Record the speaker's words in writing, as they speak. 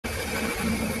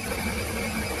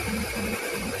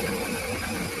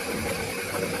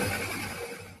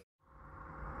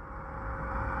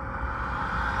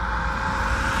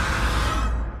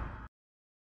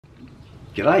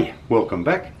G'day, welcome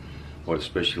back. I'd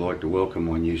especially like to welcome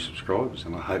my new subscribers,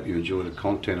 and I hope you enjoy the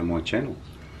content of my channel.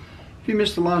 If you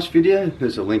missed the last video,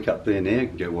 there's a link up there now. You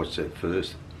can go watch that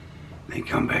first, then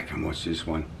come back and watch this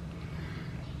one.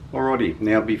 Alrighty,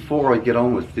 now before I get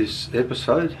on with this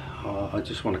episode, I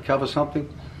just want to cover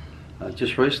something.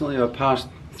 Just recently I passed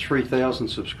 3,000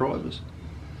 subscribers,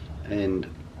 and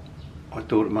I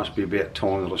thought it must be about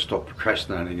time that I stopped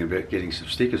procrastinating about getting some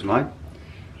stickers made.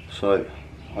 So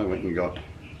I went and got,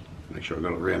 make sure I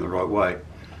got it around the right way,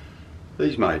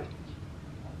 these made.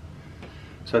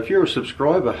 So if you're a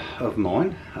subscriber of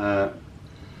mine,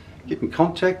 get in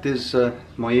contact. There's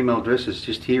my email address is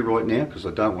just here right now because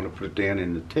I don't want to put it down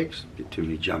in the text, get too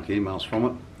many junk emails from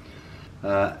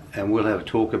it. And we'll have a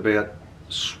talk about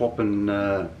swapping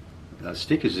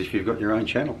stickers if you've got your own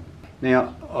channel.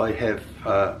 Now I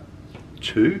have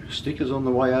 2 stickers on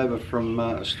the way over from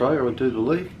Australia. I do the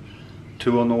lathe.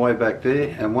 2 on the way back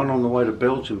there, and 1 on the way to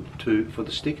Belgium for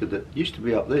the sticker that used to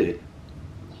be up there,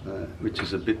 which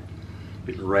is a bit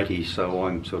ratty, so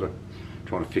I'm sort of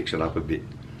trying to fix it up a bit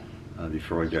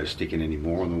before I go sticking any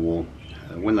more on the wall.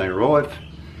 When they arrive,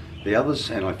 the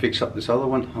others, and I fix up this other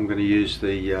one, I'm going to use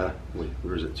the,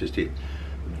 where is it, just here,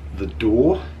 the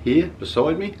door here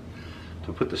beside me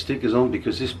to put the stickers on,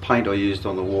 because this paint I used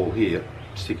on the wall here,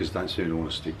 stickers don't seem to want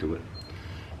to stick to it.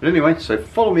 But anyway, so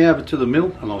follow me over to the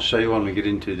mill and I'll show you when we get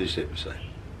into this episode.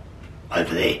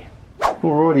 Over there.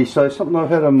 Alrighty, so something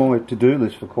I've had on my to-do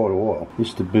list for quite a while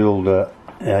is to build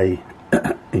a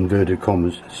inverted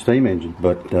commas steam engine,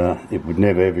 but it would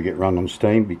never ever get run on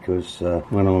steam, because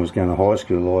when I was going to high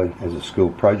school, as a school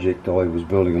project, I was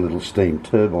building a little steam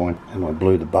turbine, and I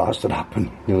blew the bastard up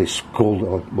and nearly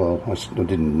scalded, well, I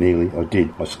didn't nearly, I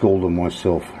did. I scalded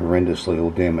myself horrendously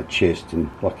all down my chest,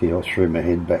 and lucky I threw my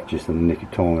head back just in the nick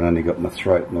of time and only got my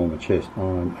throat and all my chest. I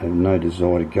have no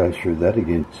desire to go through that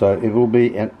again. So it will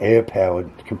be an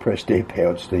compressed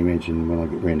air-powered steam engine when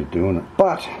I get round to doing it.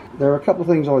 But there are a couple of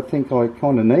things I think I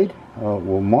kind of need,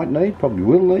 well, might need, probably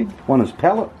will need. One is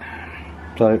pallet.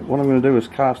 So what I'm going to do is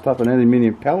cast up an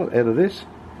aluminium pallet out of this.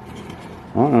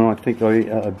 And I think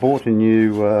I bought a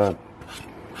new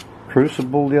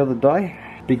crucible the other day.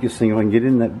 Biggest thing I can get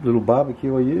in that little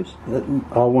barbecue I use.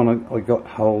 I got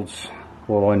holds,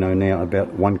 what I know now,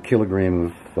 about 1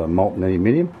 kilogram of molten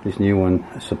aluminium. This new one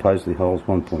supposedly holds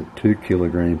 1.2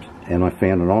 kilograms. And I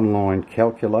found an online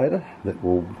calculator that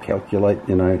will calculate,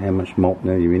 you know, how much molten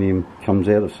aluminium comes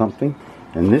out of something.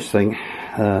 And this thing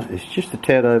is just a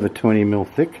tad over 20 mil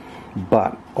thick,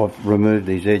 but I've removed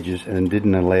these edges and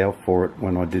didn't allow for it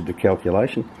when I did the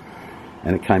calculation,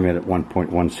 and it came out at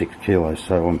 1.16 kilos.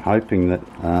 So I'm hoping that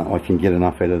I can get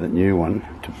enough out of that new one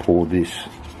to pour this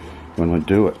when I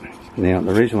do it. Now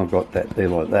the reason I've got that there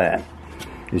like that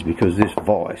is because this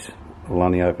vise will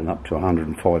only open up to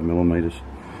 105 millimeters.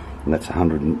 And that's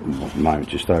 100, at the moment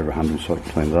just over 100, so I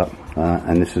can clean it up.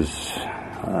 And this is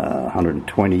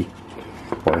 120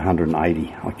 by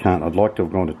 180. I'd like to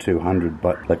have gone to 200,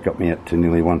 but that got me up to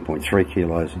nearly 1.3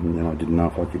 kilos, and then I didn't know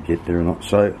if I could get there or not.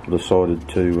 So I decided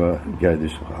to go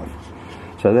this way.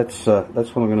 So that's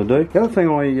what I'm going to do. The other thing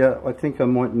I think I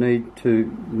might need to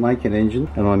make an engine,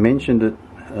 and I mentioned it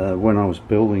when I was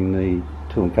building the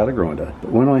tool and cutter grinder.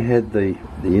 But when I had the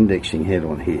indexing head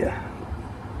on here,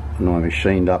 and I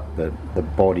machined up the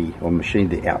body, or machined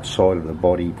the outside of the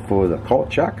body for the collet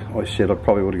chuck, I said I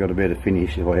probably would have got a better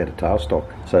finish if I had a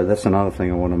tailstock. So that's another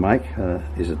thing I want to make,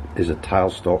 is a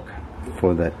tailstock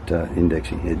for that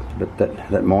indexing head. But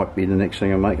that might be the next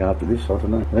thing I make after this, I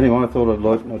don't know. Anyway, I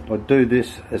thought I'd do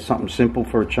this as something simple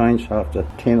for a change after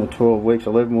 10 or 12 weeks,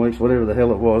 11 weeks, whatever the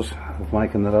hell it was, of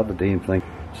making that other damn thing.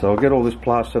 So I'll get all this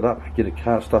plastered up, get it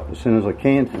cast up as soon as I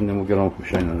can, and then we'll get on with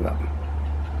machining it up.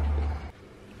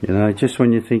 You know, just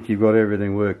when you think you've got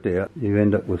everything worked out, you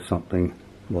end up with something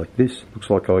like this.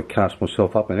 Looks like I cast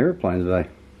myself up an aeroplane today.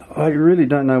 I really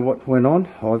don't know what went on.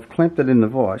 I've clamped it in the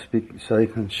vise so you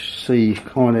can see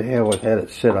kind of how I had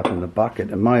it set up in the bucket.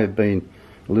 It may have been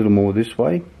a little more this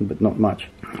way, but not much.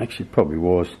 Actually, it probably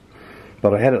was.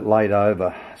 But I had it laid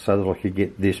over so that I could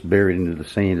get this buried into the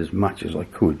sand as much as I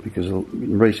could, because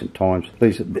in recent times,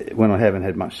 when I haven't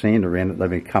had much sand around it, they've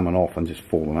been coming off and just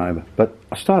falling over. But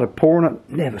I started pouring it,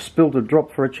 never spilled a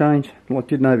drop for a change. I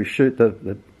didn't overshoot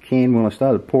the can when I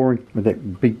started pouring with that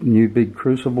new big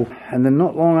crucible, and then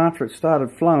not long after it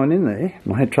started flowing in there,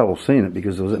 I had trouble seeing it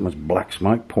because there was that much black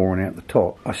smoke pouring out the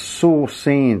top. I saw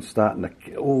sand starting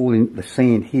to, all in the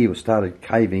sand here started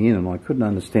caving in, and I couldn't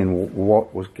understand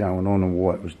what was going on and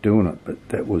why it was doing it, but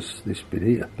that was this bit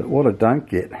here. But what I don't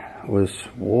get was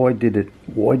why did it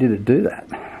do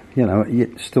that? You know,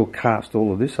 yet still cast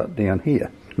all of this up down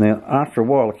here. Now after a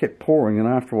while I kept pouring, and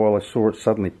after a while I saw it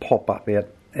suddenly pop up out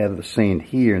of the sand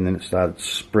here, and then it started to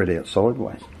spread out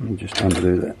sideways. Let me just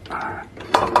undo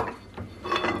that.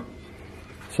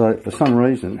 So for some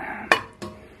reason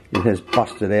it has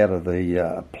busted out of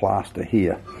the plaster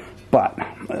here, but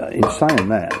in saying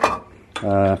that,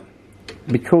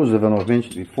 because of, and I've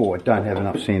mentioned before, I don't have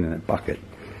enough sand in that bucket,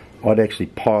 I'd actually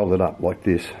piled it up like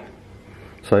this.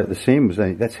 So the sand was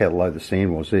only, that's how low the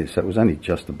sand was there, so it was only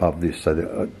just above this.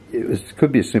 So it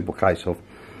could be a simple case of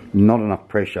not enough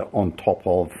pressure on top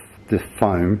of the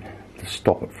foam to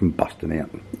stop it from busting out.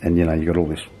 And you know, you got all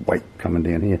this weight coming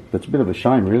down here. But it's a bit of a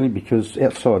shame really, because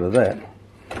outside of that,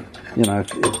 you know,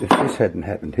 if this hadn't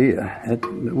happened here, it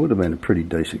would have been a pretty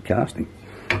decent casting.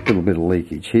 A little bit of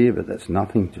leakage here, but that's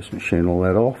nothing, just machine all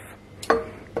that off.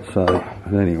 So,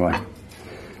 but anyway,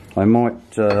 I might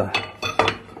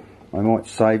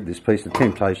save this piece. The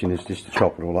temptation is just to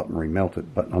chop it all up and remelt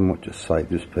it, but I might just save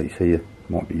this piece here.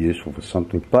 Might be useful for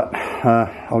something. But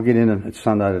I'll get in, and it's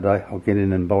Sunday today, I'll get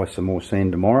in and buy some more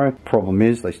sand tomorrow. Problem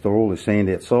is, they store all the sand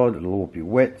outside, it'll all be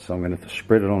wet, so I'm going to have to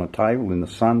spread it on a table in the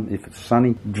sun, if it's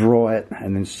sunny, dry it,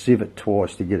 and then sieve it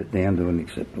twice to get it down to an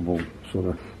acceptable sort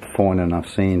of fine enough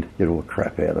sand, get all the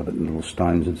crap out of it and little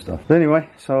stones and stuff. But anyway,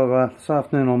 so this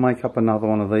afternoon I'll make up another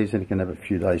one of these, and it can have a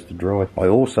few days to dry. I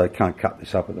also can't cut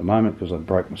this up at the moment because I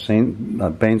broke my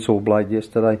bandsaw blade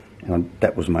yesterday, and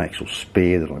that was my actual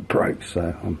spare that I broke,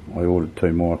 so I ordered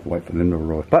two more. I have to wait for them to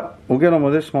arrive. But we'll get on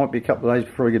with this. Might be a couple of days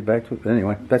before I get back to it, but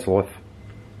anyway, that's life.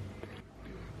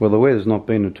 Well, the weather's not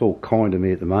been at all kind to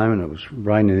me at the moment. It was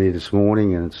raining here this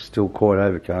morning and it's still quite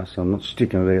overcast, so I'm not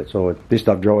sticking it outside. This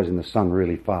stuff dries in the sun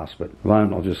really fast, but at the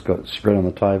moment I've just got it spread on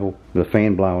the table with a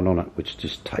fan blowing on it, which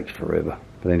just takes forever.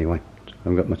 But anyway, I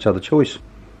haven't got much other choice.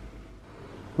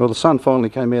 Well, the sun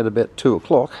finally came out about 2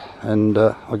 o'clock, and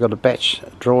I got a batch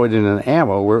dried in an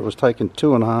hour where it was taking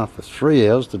 2.5 or 3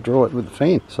 hours to dry it with the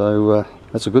fan. So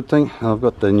that's a good thing. I've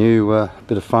got the new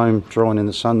bit of foam drying in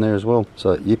the sun there as well.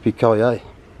 So yippee-ki-yay.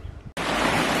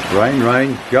 Rain,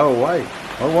 rain, go away.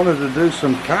 I wanted to do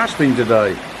some casting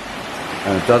today,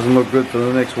 and it doesn't look good for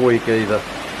the next week either.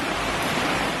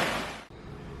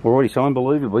 Alrighty, so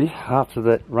unbelievably, after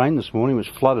that rain this morning, which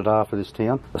flooded half of this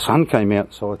town, the sun came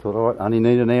out, so I thought, alright, I only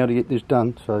need an hour to get this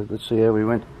done, so let's see how we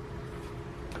went.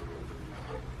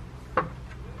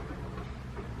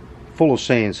 Full of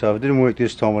sand, so if it didn't work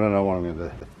this time, I don't know what I'm going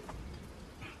to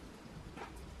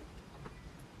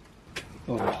do.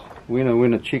 Oh,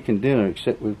 winner chicken dinner,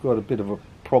 except we've got a bit of a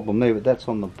problem there, but that's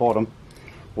on the bottom,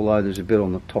 although there's a bit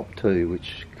on the top too,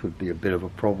 which could be a bit of a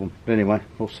problem. But anyway,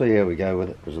 we'll see how we go with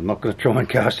it, because I'm not going to try and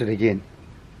cast it again.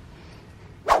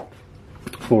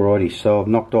 Alrighty, so I've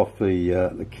knocked off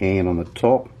the can on the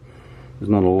top. There's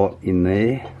not a lot in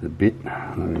there, a bit,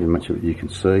 I don't know how much of it you can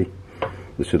see.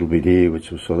 This little bit here,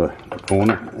 which was sort of the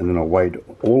corner, and then I weighed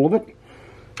all of it.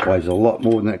 Weighs a lot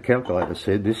more than that calculator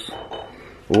said.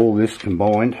 All this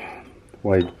combined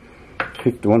weighed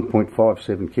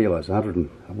 51.57 kilos,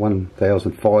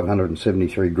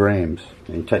 1,573 grams.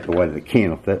 And you take the weight of the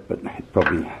can off that, but it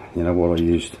probably, you know, what I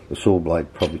used, the saw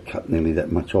blade probably cut nearly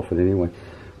that much off it anyway.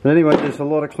 But anyway, there's a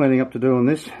lot of cleaning up to do on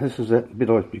this. This is that bit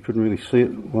you couldn't really see it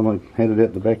when I had it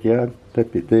out the backyard.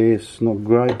 That bit there is not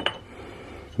great.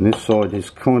 And this side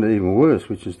is kind of even worse,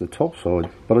 which is the top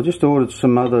side. But I just ordered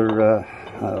some other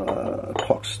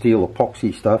steel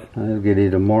epoxy stuff. I'll get here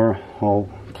tomorrow. I'll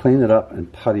clean it up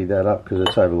and putty that up because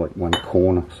it's over like one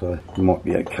corner, so it might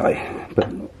be okay. But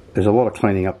there's a lot of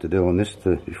cleaning up to do on this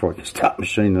before I can start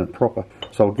machining it proper.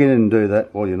 So I'll get in and do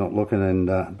that while you're not looking,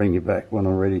 and bring you back when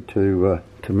I'm ready to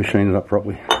machine it up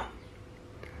properly.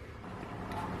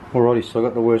 Alrighty, so I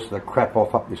got the worst of the crap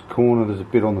off up this corner. There's a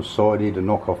bit on the side here to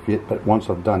knock off yet, but once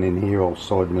I've done in here, I'll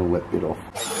side mill that bit off.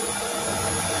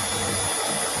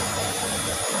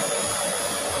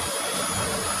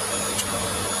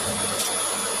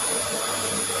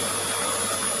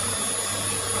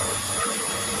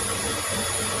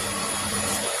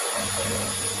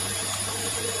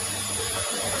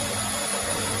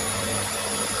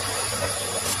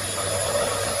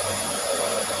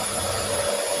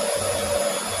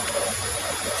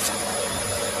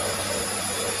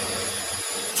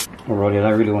 Alrighty, I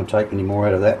don't really want to take any more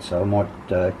out of that, so I might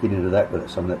get into that with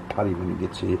some of that putty when it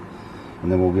gets here, and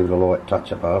then we'll give it a light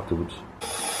touch up afterwards.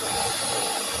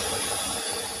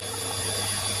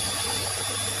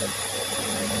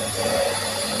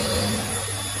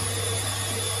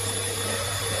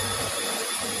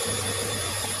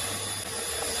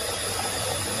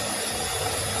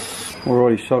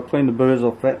 Alrighty, so I'll clean the burrs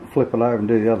off that, flip it over and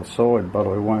do the other side, but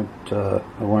I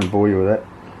won't bore you with that.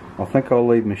 I think I'll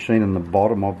leave machining the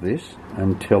bottom of this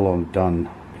until I'm done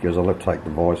because I'll have to take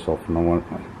the vise off and I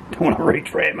don't want to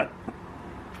retram it.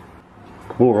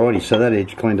 Alrighty, so that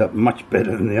edge cleaned up much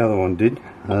better than the other one did.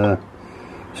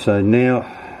 So now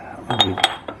I'll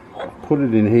put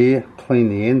it in here, clean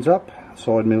the ends up,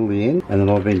 side mill the end, and then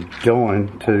I've been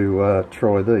dying to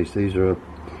try these. These are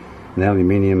an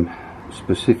aluminium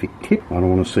specific tip. I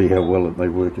don't want to see how well they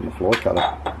work in a fly cutter.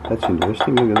 That's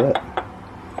interesting, look at that.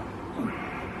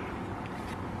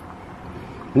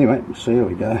 Anyway, we'll see how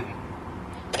we go.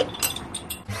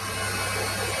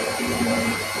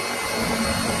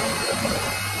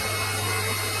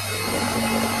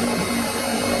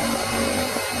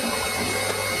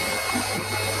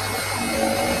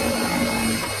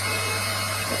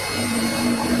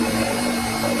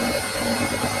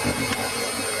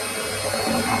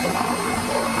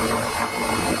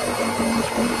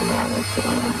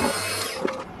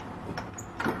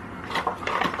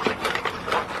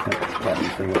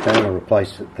 I'm going to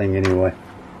replace that thing anyway.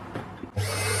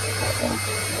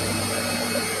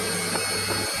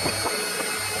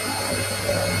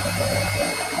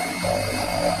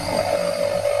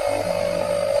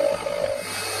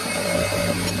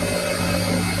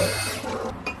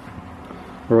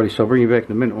 Alrighty, so I'll bring you back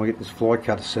in a minute when I get this fly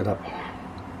cutter set up.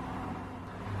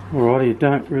 Alrighty, you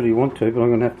don't really want to, but I'm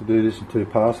going to have to do this in 2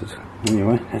 passes.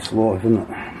 Anyway, that's life, isn't it?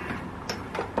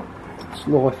 It's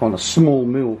life on a small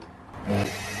mill.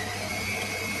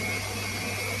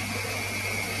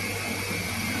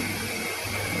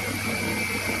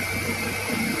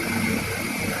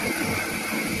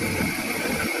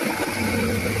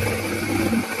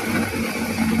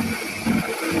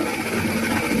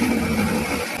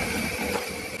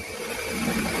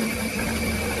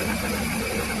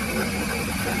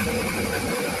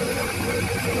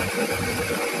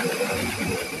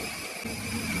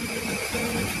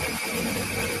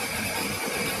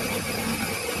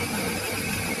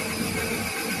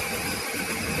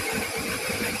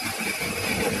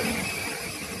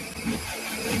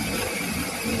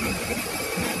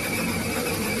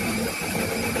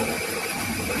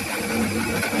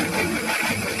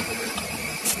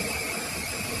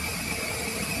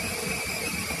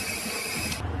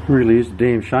 Really is a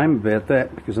damn shame about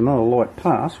that, because another light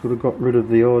pass would have got rid of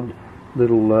the odd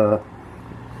little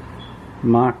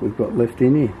mark we've got left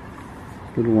in here.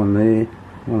 Little one there,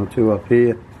 1 or 2 up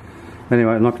here.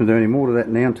 Anyway, I'm not going to do any more to that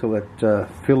now until that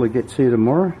filler gets here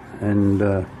tomorrow, and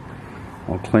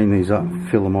I'll clean these up,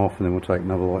 fill them off, and then we'll take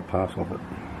another light pass off it.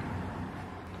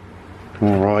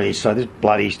 Alrighty, so this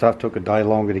bloody stuff took a day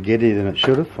longer to get here than it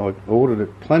should have. I ordered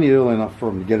it plenty early enough for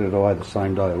them to get it away the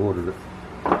same day I ordered it.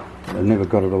 They never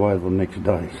got it away the next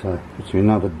day, so it's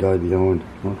another day behind.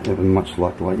 Not having much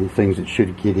luck lately. Things that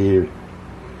should get here,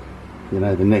 you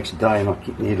know, the next day, and not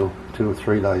getting here till 2 or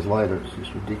 3 days later. It's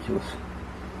just ridiculous.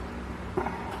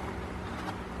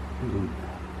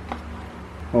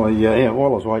 Oh yeah,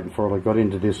 while I was waiting for it, I got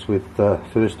into this with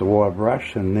first a wire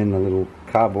brush and then a little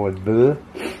carbide burr.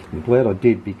 I'm glad I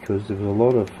did, because there was a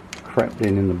lot of crap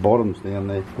down in the bottoms down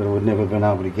there that I would never been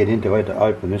able to get into. I had to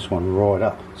open this one right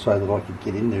up so that I could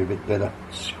get in there a bit better.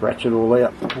 Scratch it all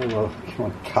out. All the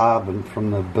kind of carbon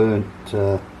from the burnt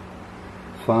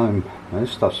foam. Now,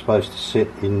 this stuff's supposed to set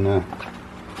in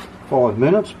 5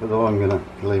 minutes, but I'm going to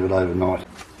leave it overnight.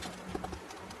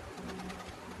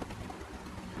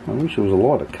 I wish it was a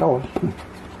lighter colour.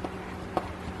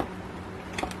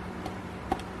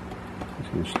 It's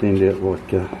going to stand out like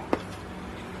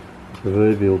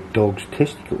proverbial dog's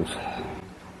testicles.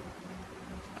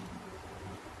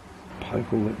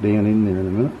 Poke all that down in there in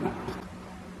a minute.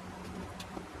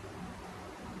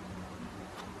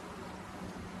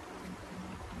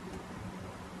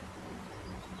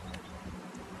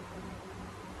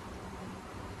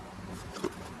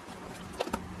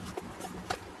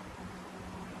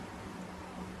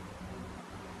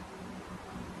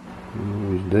 All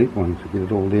these deep ones to get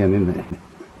it all down in there.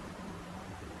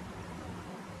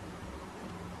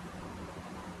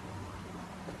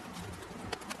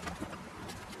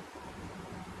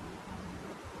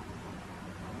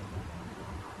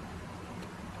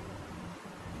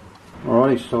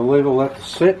 Alrighty, so I'll leave all that to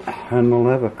set, and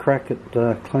we'll have a crack at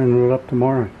cleaning it up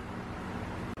tomorrow.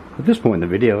 At this point in the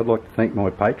video, I'd like to thank my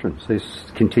patrons. This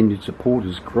continued support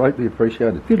is greatly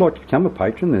appreciated. If you'd like to become a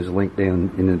patron, there's a link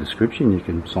down in the description. You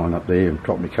can sign up there and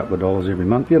drop me a couple of dollars every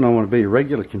month. If you don't want to be a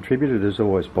regular contributor, there's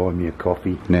always buy me a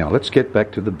coffee. Now, let's get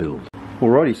back to the build.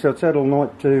 Alrighty, so it's had all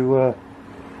night to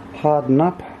harden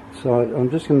up. So I'm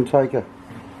just going to take a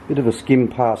bit of a skim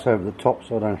pass over the top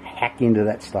so I don't hack into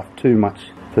that stuff too much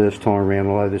first time around,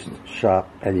 although this sharp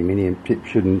aluminium tip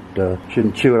shouldn't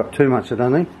chew it up too much, I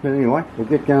don't think. But anyway, we'll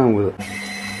get going with it.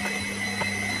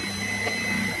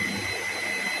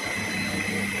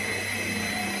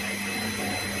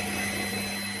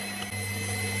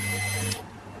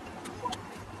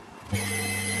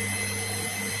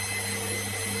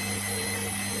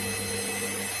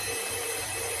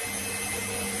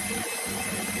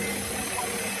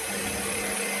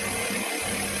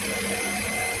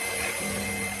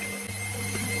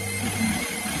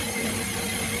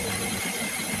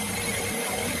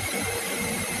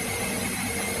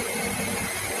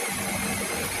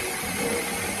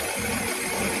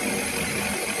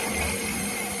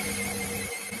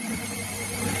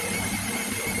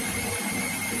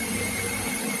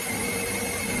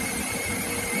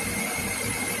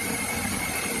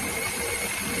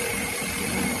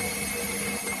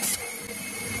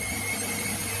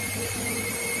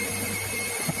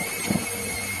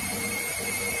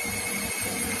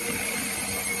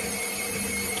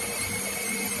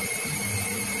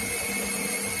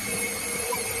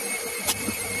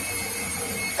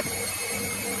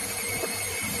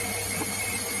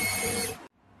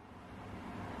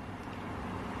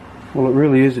 Well, it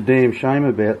really is a damn shame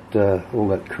about all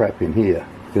that crap in here,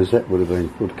 because that would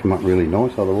have come up really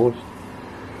nice otherwise.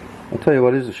 I'll tell you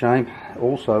what is a shame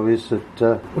also is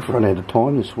that we've run out of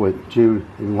time this week, due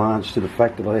in large to the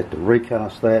fact that I had to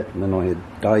recast that, and then I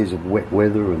had days of wet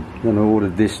weather, and then I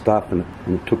ordered this stuff, and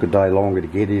it took a day longer to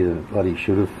get here than it bloody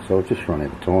should have, so I just run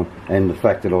out of time. And the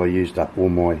fact that I used up all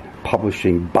my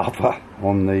publishing buffer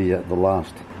on the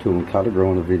last tool and cutter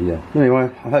grinder video. Anyway,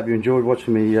 I hope you enjoyed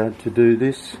watching me to do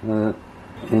this,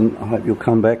 and I hope you'll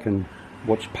come back and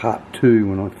watch part 2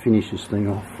 when I finish this thing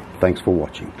off. Thanks for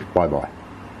watching. Bye bye.